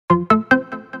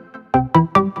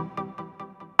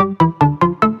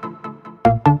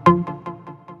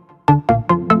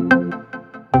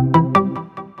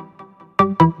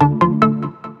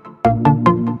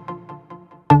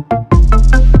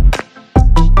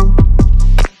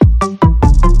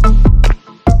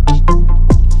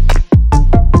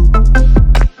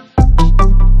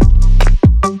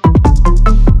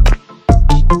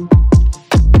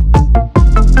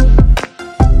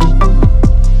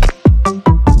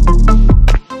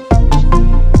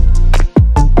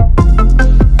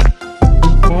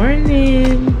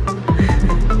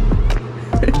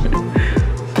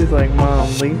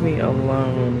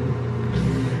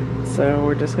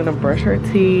just gonna brush her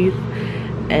teeth,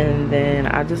 and then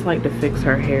I just like to fix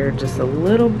her hair just a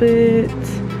little bit.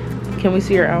 Can we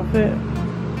see your outfit?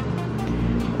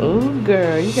 Oh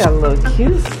girl, you got a little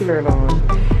cute skirt on.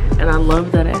 And I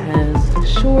love that it has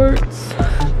shorts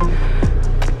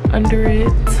under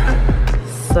it.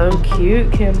 So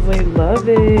cute, Kinsley, love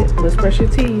it. Let's brush your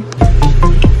teeth.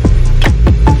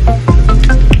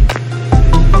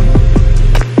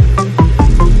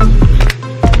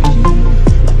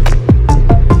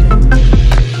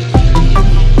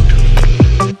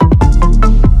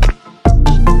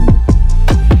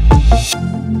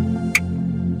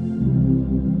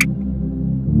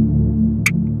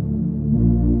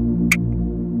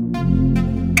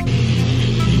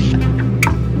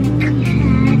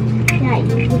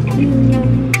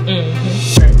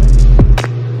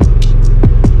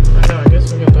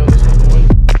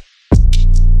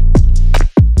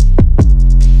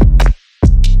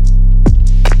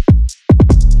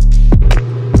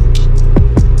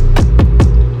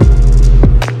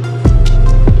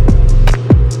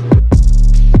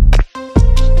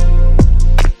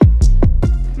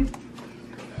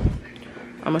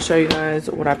 I'm gonna show you guys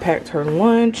what I packed her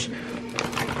lunch.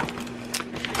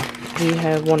 We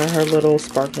have one of her little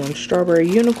sparkling strawberry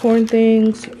unicorn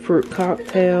things, fruit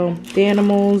cocktail,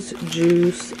 Danimals,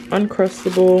 juice,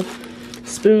 Uncrustable,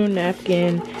 spoon,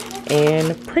 napkin,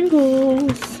 and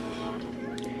Pringles.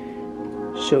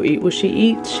 She'll eat what she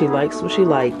eats. She likes what she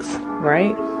likes,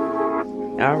 right?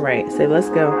 All right, say let's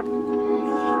go.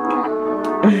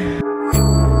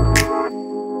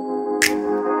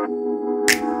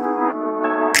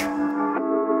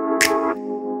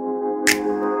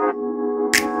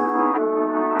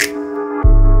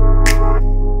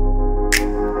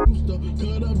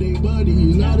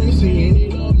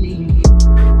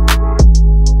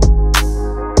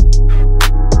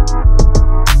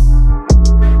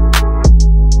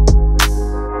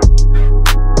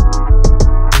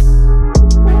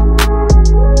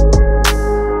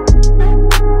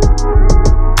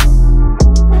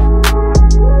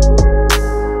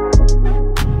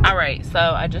 So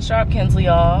I just dropped Kinsley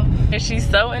off, and she's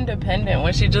so independent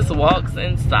when she just walks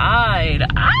inside.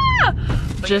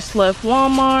 Just left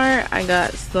Walmart. I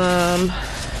got some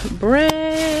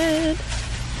bread,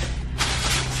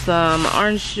 some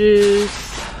orange juice,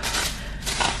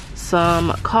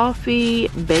 some coffee,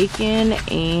 bacon,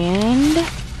 and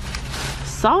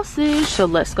sausage. So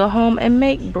let's go home and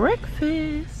make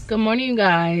breakfast. Good morning, you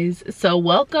guys. So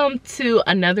welcome to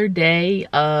another day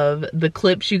of the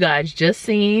clips you guys just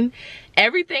seen.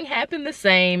 Everything happened the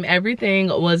same. Everything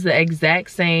was the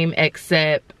exact same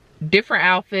except different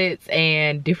outfits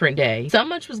and different day. So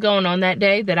much was going on that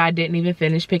day that I didn't even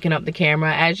finish picking up the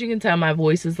camera. As you can tell, my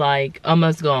voice is like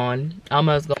almost gone.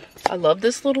 Almost gone. I love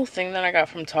this little thing that I got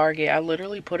from Target. I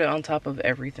literally put it on top of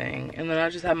everything. And then I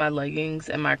just have my leggings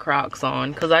and my Crocs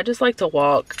on because I just like to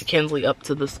walk Kinsley up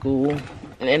to the school.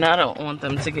 And I don't want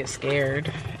them to get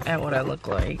scared at what I look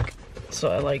like.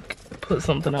 So I like put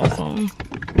something else on.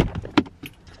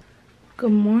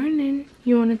 Good morning.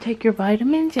 You want to take your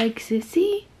vitamins like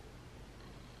Sissy?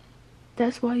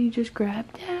 That's why you just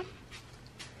grabbed them?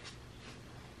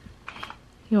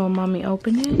 You want mommy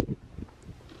open it?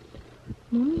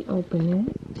 Mommy open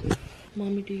it.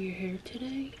 Mommy do your hair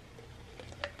today?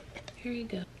 Here you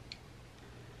go.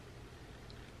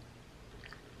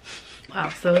 Wow,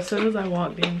 so as soon as I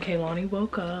walked in, Kehlani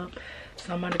woke up.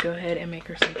 So I'm going to go ahead and make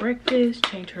her some breakfast,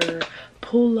 change her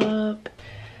pull-up.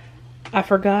 I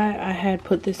forgot I had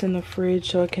put this in the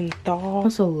fridge so it can thaw.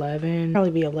 It's 11.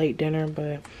 Probably be a late dinner,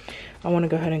 but I want to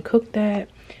go ahead and cook that.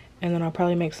 And then I'll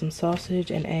probably make some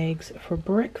sausage and eggs for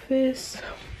breakfast.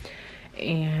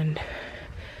 And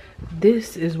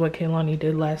this is what Kehlani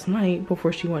did last night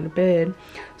before she went to bed.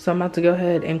 So I'm about to go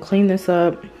ahead and clean this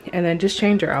up and then just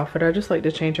change her outfit. I just like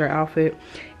to change her outfit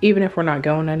even if we're not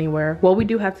going anywhere. Well, we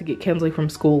do have to get Kinsley from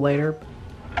school later.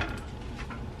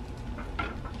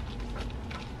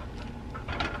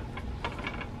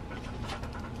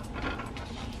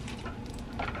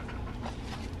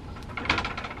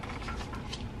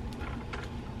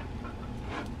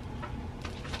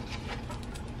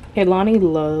 Kehlani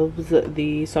loves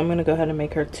these, so I'm going to go ahead and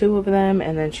make her 2 of them,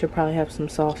 and then she'll probably have some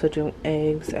sausage and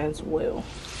eggs as well.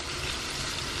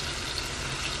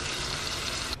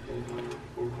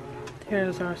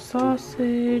 There's our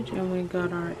sausage, and we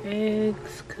got our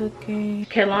eggs cooking.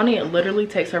 Kehlani literally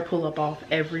takes her pull-up off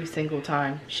every single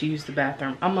time she used the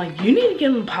bathroom. I'm like, you need to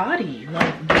get in the potty.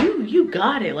 Like, you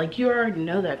got it. Like, you already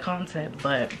know that concept,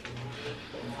 but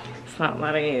it's not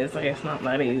that easy. It's not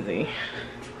that easy.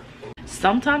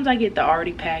 sometimes I get the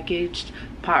already packaged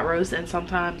pot roast, and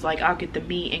sometimes like I'll get the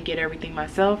meat and get everything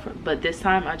myself, but this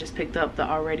time I just picked up the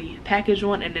already packaged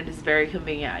one, and it is very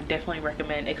convenient. I definitely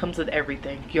recommend. It comes with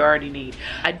everything you already need.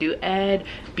 I do add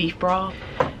beef broth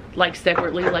like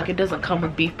separately, like it doesn't come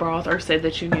with beef broth or say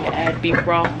that you need to add beef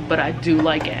broth, but I do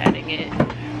like adding it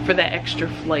for that extra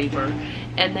flavor.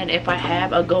 And then if I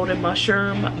have a golden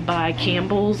mushroom by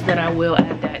Campbell's, then I will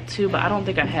add that too, but I don't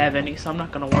think I have any, so I'm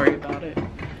not gonna worry about it.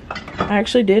 I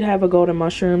actually did have a golden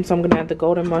mushroom, so I'm gonna add the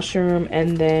golden mushroom,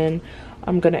 and then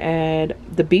I'm gonna add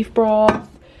the beef broth.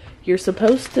 You're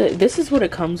supposed to, this is what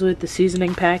it comes with, the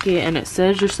seasoning packet, and it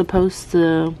says you're supposed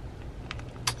to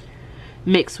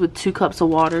mix with 2 cups of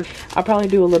water. I'll probably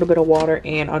do a little bit of water,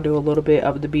 and I'll do a little bit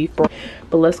of the beef broth,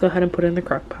 but let's go ahead and put it in the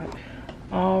crock pot.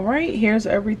 All right, here's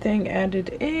everything added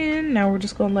in. Now we're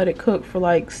just gonna let it cook for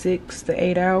like 6 to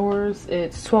 8 hours.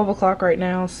 It's 12 o'clock right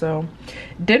now, so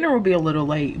dinner will be a little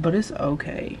late, but it's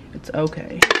okay. It's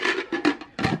okay.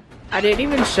 I didn't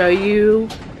even show you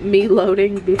me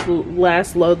loading this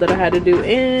last load that I had to do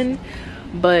in,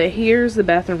 but here's the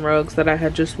bathroom rugs that I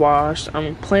had just washed.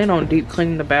 I'm planning on deep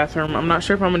cleaning the bathroom. I'm not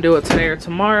sure if I'm gonna do it today or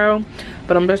tomorrow,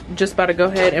 but I'm just about to go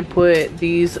ahead and put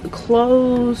these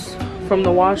clothes from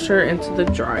the washer into the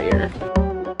dryer.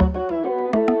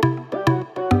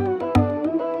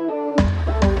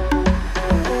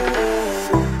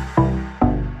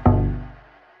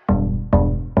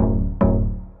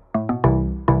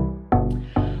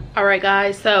 All right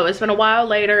guys, so it's been a while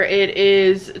later. It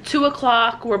is 2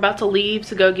 o'clock. We're about to leave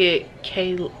to go get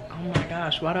oh my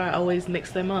gosh, why do I always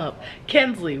mix them up?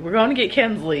 Kinsley, we're going to get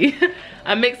Kinsley.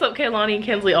 I mix up Kehlani and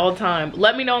Kinsley all the time.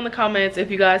 Let me know in the comments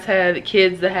if you guys have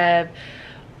kids that have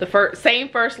the same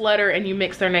first letter and you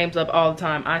mix their names up all the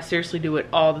time. I seriously do it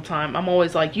all the time. I'm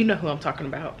always like, you know who I'm talking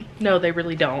about. No, they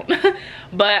really don't.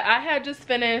 But I had just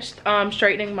finished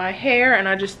straightening my hair, and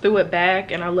I just threw it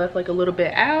back, and I left like a little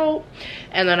bit out,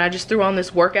 and then I just threw on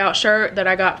this workout shirt that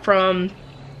I got from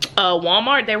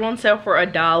Walmart. They were on sale for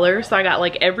 $1, so I got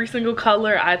like every single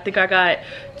color. I think I got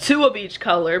 2 of each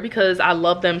color because I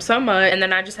love them so much. And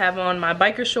then I just have on my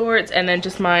biker shorts, and then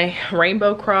just my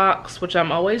rainbow Crocs, which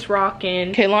I'm always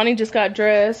rocking. Kehlani just got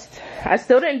dressed. I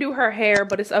still didn't do her hair,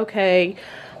 but it's okay.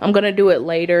 I'm gonna do it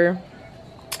later.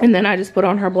 And then I just put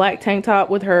on her black tank top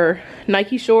with her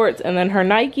Nike shorts, and then her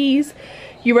Nikes.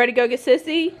 You ready to go get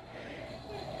Sissy?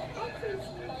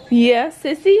 Yeah,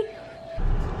 Sissy?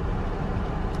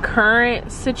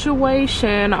 Current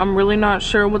situation, I'm really not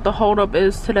sure what the holdup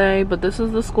is today, but this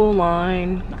is the school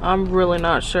line. I'm really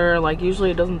not sure. Like, usually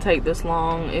it doesn't take this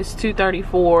long. It's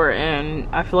 2:34 and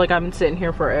I feel like I've been sitting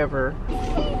here forever.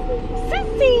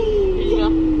 Sissy! Yeah.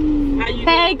 How you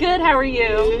doing? Good, how are you?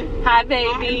 Good. Hi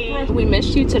baby. We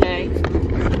missed you today.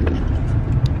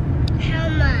 How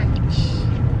much?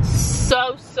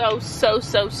 So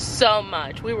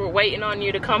much. We were waiting on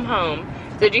you to come home.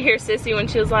 Did you hear Sissy when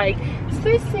she was like,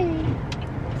 Sissy?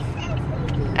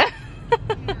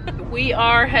 We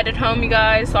are headed home, you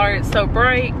guys. Sorry it's so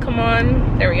bright. Come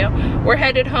on. There we go. We're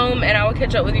headed home, and I will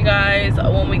catch up with you guys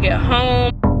when we get home.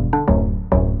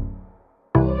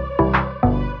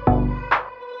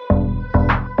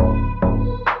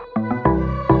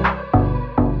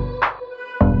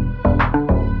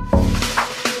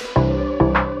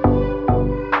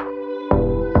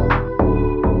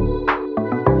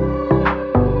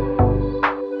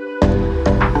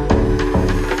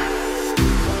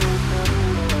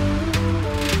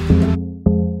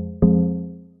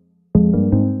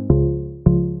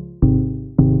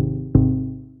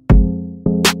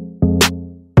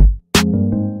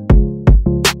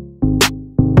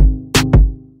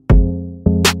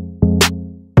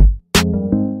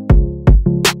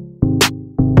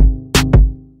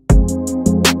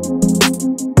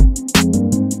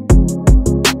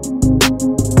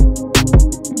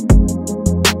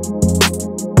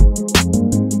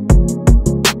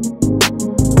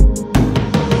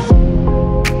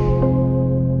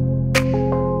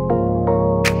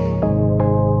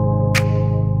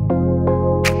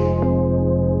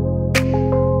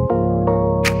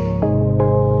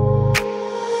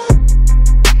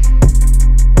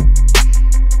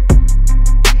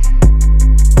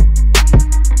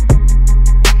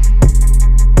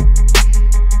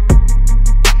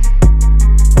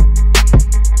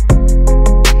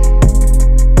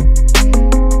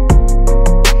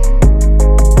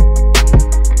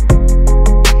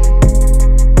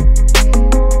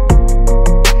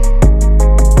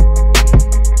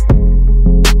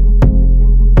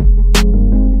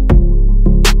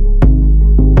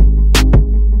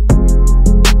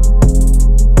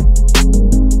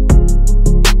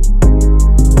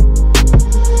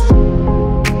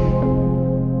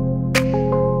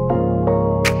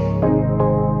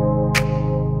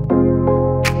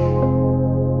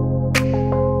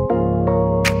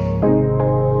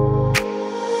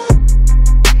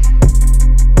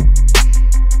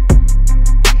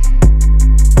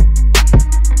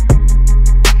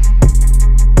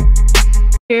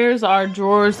 here's our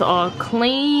drawers all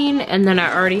clean, and then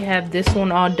I already have this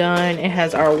one all done. It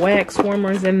has our wax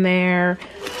warmers in there.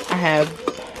 I have,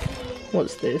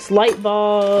 what's this, light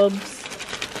bulbs.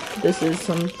 This is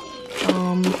some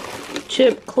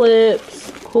chip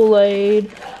clips,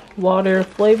 Kool-Aid, water,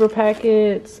 flavor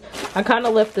packets. I kind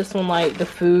of left this one like the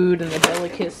food and the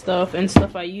delicate stuff and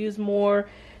stuff I use more.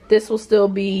 This will still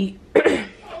be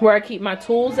where I keep my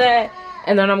tools at,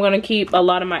 and then I'm going to keep a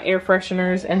lot of my air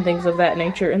fresheners and things of that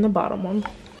nature in the bottom one.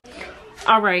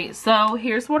 Alright, so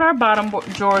here's what our bottom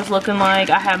drawer is looking like.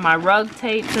 I have my rug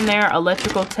tapes in there,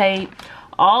 electrical tape,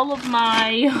 all of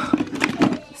my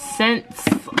scents,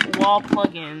 wall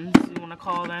plugins, you want to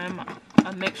call them,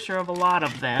 a mixture of a lot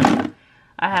of them.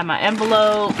 I have my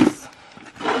envelopes,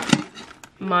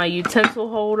 my utensil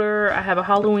holder, I have a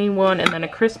Halloween one and then a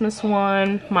Christmas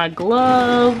one, my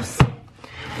gloves,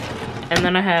 and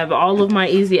then I have all of my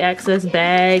easy access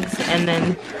bags, and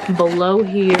then below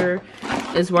here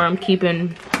is where I'm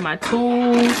keeping my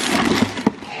tools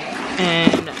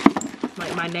and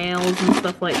like my nails and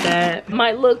stuff like that.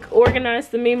 Might look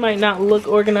organized to me, might not look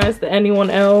organized to anyone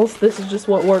else. This is just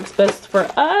what works best for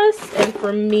us and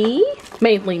for me.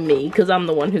 Mainly me, because I'm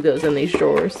the one who goes in these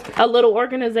drawers. A little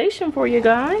organization for you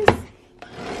guys.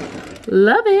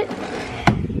 Love it.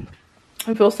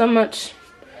 I feel so much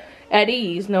at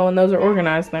ease knowing those are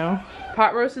organized now.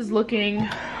 Pot roast is looking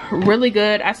really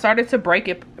good. I started to break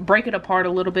it apart a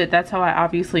little bit. That's how I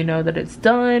obviously know that it's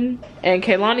done. And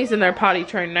Kehlani's in there potty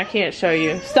training. I can't show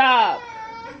you. Stop.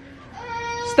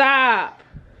 Stop.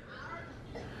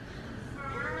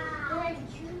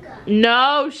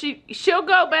 No, she'll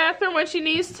go bathroom when she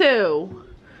needs to.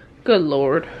 Good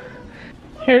Lord.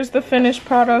 Here's the finished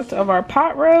product of our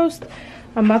pot roast.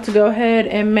 I'm about to go ahead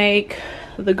and make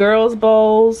the girls'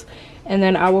 bowls, and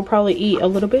then I will probably eat a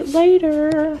little bit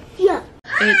later. Yeah.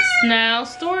 It's now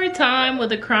story time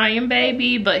with a crying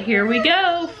baby, but here we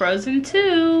go, Frozen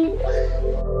 2.